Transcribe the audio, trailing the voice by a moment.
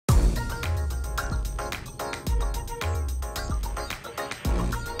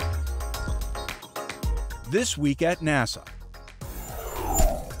This week at NASA.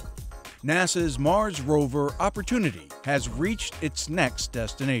 NASA's Mars Rover Opportunity has reached its next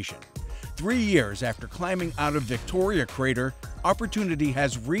destination. 3 years after climbing out of Victoria Crater, Opportunity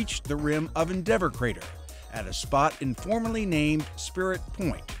has reached the rim of Endeavour Crater at a spot informally named Spirit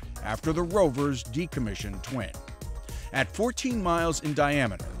Point after the rover's decommissioned twin. At 14 miles in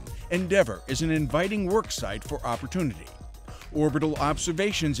diameter, Endeavour is an inviting work site for Opportunity. Orbital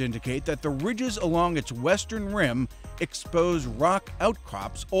observations indicate that the ridges along its western rim expose rock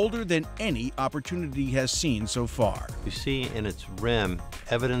outcrops older than any Opportunity has seen so far. You see in its rim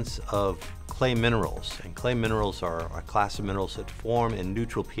evidence of clay minerals, and clay minerals are a class of minerals that form in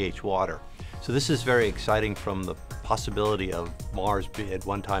neutral pH water. So this is very exciting from the possibility of Mars at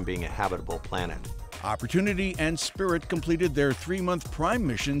one time being a habitable planet. Opportunity and Spirit completed their 3-month prime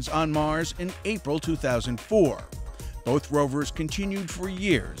missions on Mars in April 2004. Both rovers continued for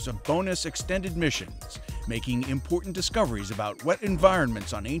years of bonus extended missions, making important discoveries about wet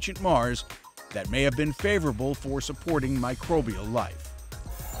environments on ancient Mars that may have been favorable for supporting microbial life.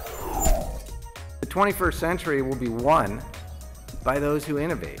 The 21st century will be won by those who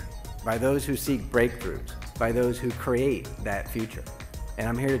innovate, by those who seek breakthroughs, by those who create that future. And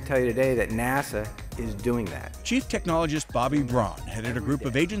I'm here to tell you today that NASA is doing that. Chief Technologist Bobby Braun headed a group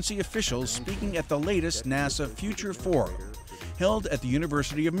of agency officials speaking at the latest NASA Future Forum, held at the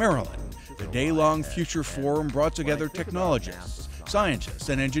University of Maryland. The day-long Future Forum brought together technologists, scientists,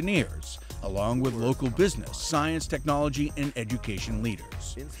 and engineers, along with local business, science, technology, and education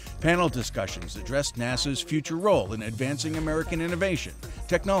leaders. Panel discussions addressed NASA's future role in advancing American innovation,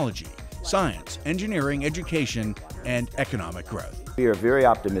 technology, science, engineering, education, and economic growth. We are very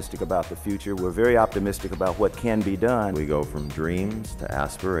optimistic about the future. We're very optimistic about what can be done. We go from dreams to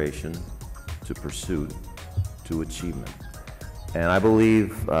aspiration to pursuit to achievement. And I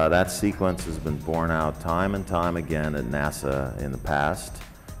believe that sequence has been borne out time and time again at NASA in the past,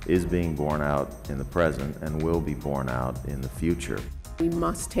 is being borne out in the present, and will be borne out in the future. We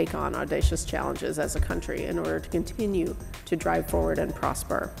must take on audacious challenges as a country in order to continue to drive forward and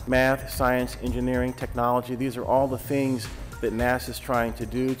prosper. Math, science, engineering, technology, these are all the things that NASA is trying to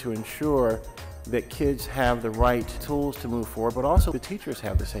do to ensure that kids have the right tools to move forward, but also the teachers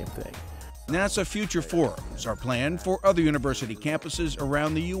have the same thing. NASA Future Forums are planned for other university campuses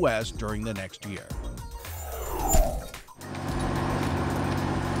around the U.S. during the next year.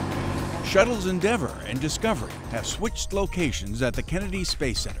 Shuttles Endeavour and Discovery have switched locations at the Kennedy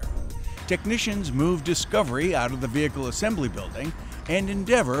Space Center. Technicians moved Discovery out of the Vehicle Assembly Building and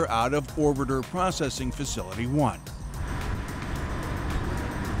Endeavour out of Orbiter Processing Facility 1.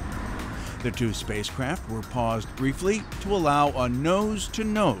 The two spacecraft were paused briefly to allow a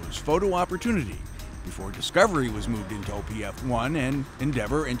nose-to-nose photo opportunity before Discovery was moved into OPF-1 and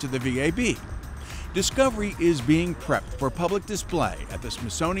Endeavour into the VAB. Discovery is being prepped for public display at the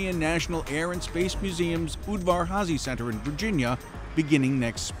Smithsonian National Air and Space Museum's Udvar Hazy Center in Virginia beginning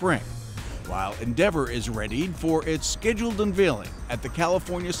next spring, while Endeavour is readied for its scheduled unveiling at the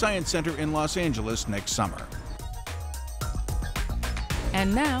California Science Center in Los Angeles next summer.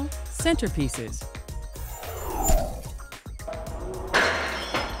 And now, centerpieces.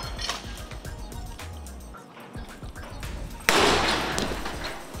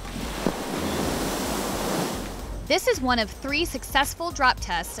 This is one of 3 successful drop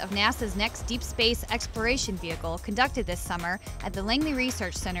tests of NASA's next deep space exploration vehicle conducted this summer at the Langley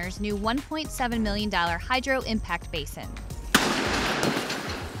Research Center's new $1.7 million Hydro Impact Basin.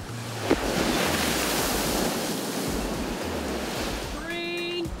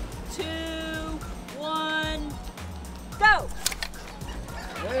 Three, two, one, go!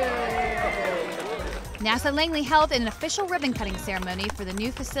 NASA Langley held an official ribbon-cutting ceremony for the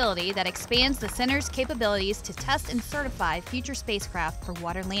new facility that expands the center's capabilities to test and certify future spacecraft for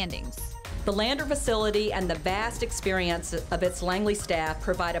water landings. The lander facility and the vast experience of its Langley staff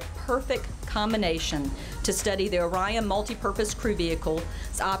provide a perfect combination to study the Orion multi-purpose crew vehicle's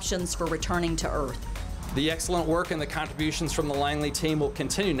options for returning to Earth. The excellent work and the contributions from the Langley team will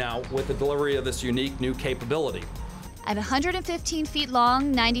continue now with the delivery of this unique new capability. At 115 feet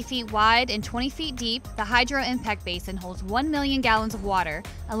long, 90 feet wide, and 20 feet deep, the Hydro Impact Basin holds 1 million gallons of water,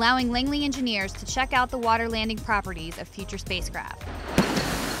 allowing Langley engineers to check out the water landing properties of future spacecraft.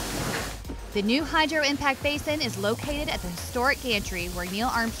 The new Hydro Impact Basin is located at the historic gantry where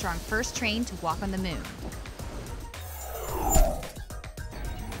Neil Armstrong first trained to walk on the moon.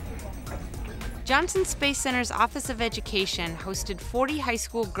 Johnson Space Center's Office of Education hosted 40 high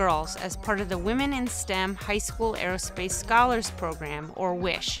school girls as part of the Women in STEM High School Aerospace Scholars Program, or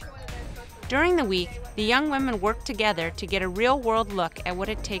WISH. During the week, the young women worked together to get a real-world look at what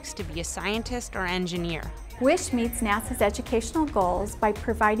it takes to be a scientist or engineer. WISH meets NASA's educational goals by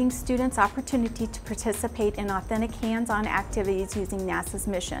providing students opportunity to participate in authentic hands-on activities using NASA's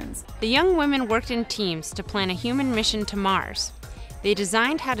missions. The young women worked in teams to plan a human mission to Mars. They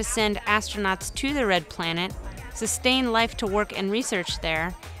designed how to send astronauts to the red planet, sustain life to work and research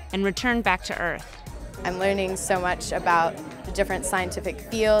there, and return back to Earth. I'm learning so much about the different scientific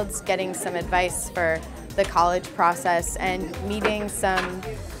fields, getting some advice for the college process, and meeting some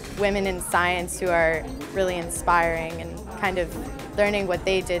women in science who are really inspiring and kind of learning what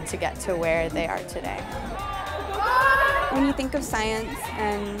they did to get to where they are today. When you think of science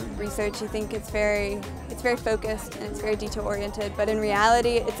and research, you think it's very focused and it's very detail-oriented, but in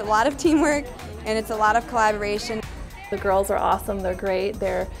reality, it's a lot of teamwork and it's a lot of collaboration. The girls are awesome, they're great,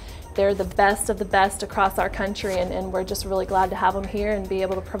 they're the best of the best across our country, and we're just really glad to have them here and be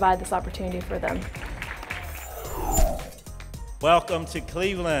able to provide this opportunity for them. Welcome to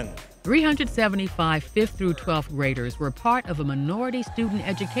Cleveland. 375 5th through 12th graders were part of a minority student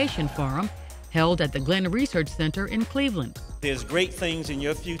education forum held at the Glenn Research Center in Cleveland. There's great things in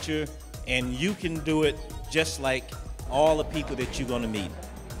your future, and you can do it just like all the people that you're going to meet.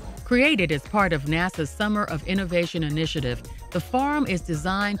 Created as part of NASA's Summer of Innovation initiative, the forum is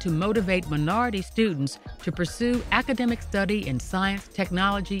designed to motivate minority students to pursue academic study in science,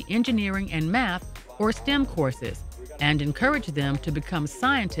 technology, engineering, and math, or STEM courses, and encourage them to become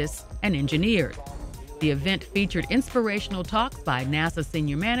scientists and engineers. The event featured inspirational talks by NASA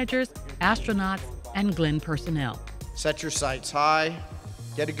senior managers, astronauts, and Glenn personnel. Set your sights high,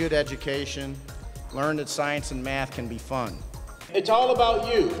 get a good education, learn that science and math can be fun. It's all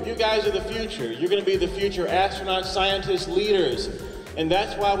about you. You guys are the future. You're going to be the future astronauts, scientists, leaders. And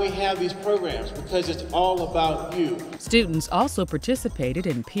that's why we have these programs, because it's all about you. Students also participated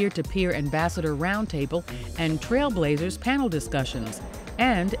in peer-to-peer ambassador roundtable and Trailblazers panel discussions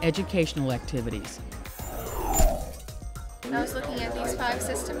and educational activities. I was looking at these 5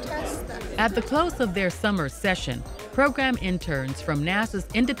 system tests. At the close of their summer session, program interns from NASA's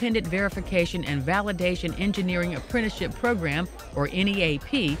Independent Verification and Validation Engineering Apprenticeship Program, or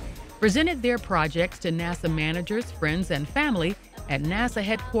NEAP, presented their projects to NASA managers, friends, and family at NASA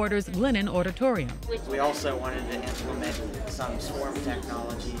headquarters Glennon Auditorium. We also wanted to implement some swarm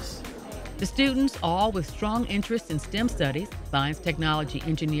technologies. The students, all with strong interests in STEM studies, science, technology,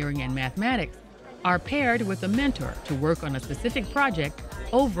 engineering, and mathematics, are paired with a mentor to work on a specific project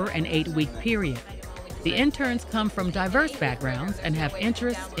over an 8-week period. The interns come from diverse backgrounds and have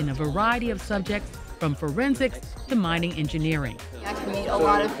interests in a variety of subjects, from forensics to mining engineering. I can meet a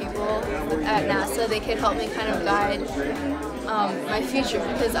lot of people at NASA. They can help me kind of guide my future,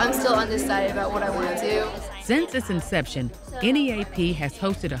 because I'm still undecided about what I want to do. Since its inception, NEAP has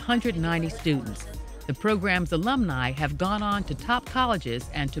hosted 190 students. The program's alumni have gone on to top colleges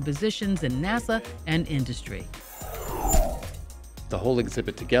and to positions in NASA and industry. The whole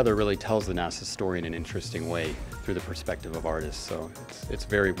exhibit together really tells the NASA story in an interesting way through the perspective of artists. So it's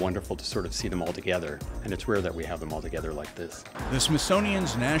very wonderful to sort of see them all together, and it's rare that we have them all together like this. The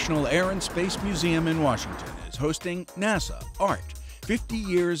Smithsonian's National Air and Space Museum in Washington is hosting NASA Art, 50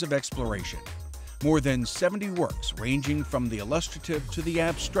 Years of Exploration. More than 70 works ranging from the illustrative to the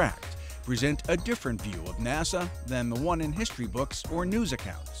abstract present a different view of NASA than the one in history books or news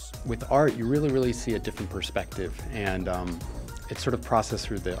accounts. With art, you really see a different perspective, and it's sort of processed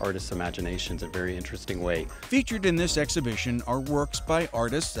through the artist's imaginations in a very interesting way. Featured in this exhibition are works by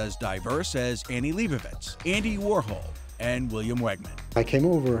artists as diverse as Annie Leibovitz, Andy Warhol, and William Wegman. I came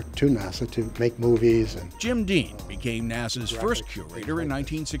over to NASA to make movies. And Jim Dean became NASA's first curator in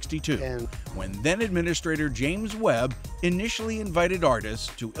 1962, when then Administrator James Webb initially invited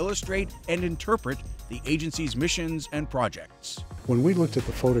artists to illustrate and interpret the agency's missions and projects. When we looked at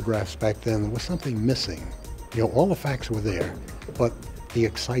the photographs back then, there was something missing. You know, all the facts were there, but the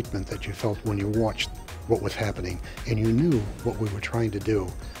excitement that you felt when you watched what was happening and you knew what we were trying to do.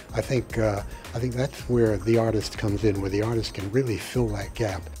 I think that's where the artist comes in, where the artist can really fill that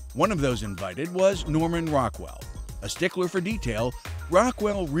gap. One of those invited was Norman Rockwell. A stickler for detail,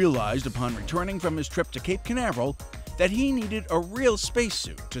 Rockwell realized upon returning from his trip to Cape Canaveral that he needed a real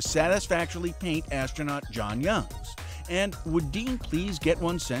spacesuit to satisfactorily paint astronaut John Young's. And would Dean please get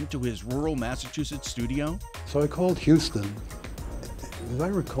one sent to his rural Massachusetts studio? So I called Houston. As I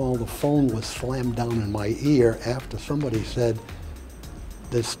recall, the phone was slammed down in my ear after somebody said,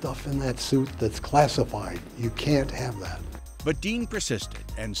 "There's stuff in that suit that's classified. You can't have that." But Dean persisted,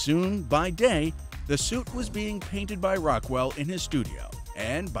 and soon, by day, the suit was being painted by Rockwell in his studio,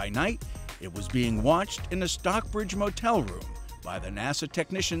 and by night, it was being watched in a Stockbridge motel room by the NASA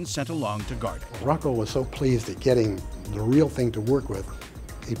technicians sent along to guard it. Rockwell was so pleased at getting the real thing to work with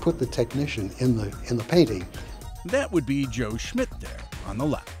He put the technician in the painting. That would be Joe Schmidt there on the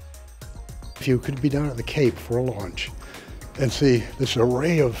left. If you could be down at the Cape for a launch and see this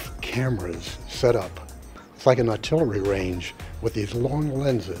array of cameras set up, it's like an artillery range with these long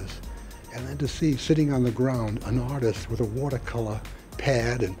lenses, and then to see sitting on the ground an artist with a watercolor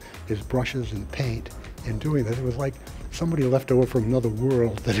pad and his brushes and paint and doing that, it was like somebody left over from another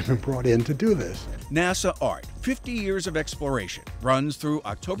world that had been brought in to do this. NASA Art, 50 Years of Exploration, runs through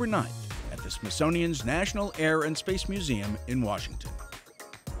October 9th at the Smithsonian's National Air and Space Museum in Washington.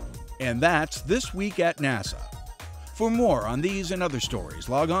 And that's This Week at NASA. For more on these and other stories,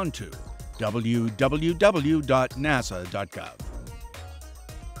 log on to www.nasa.gov.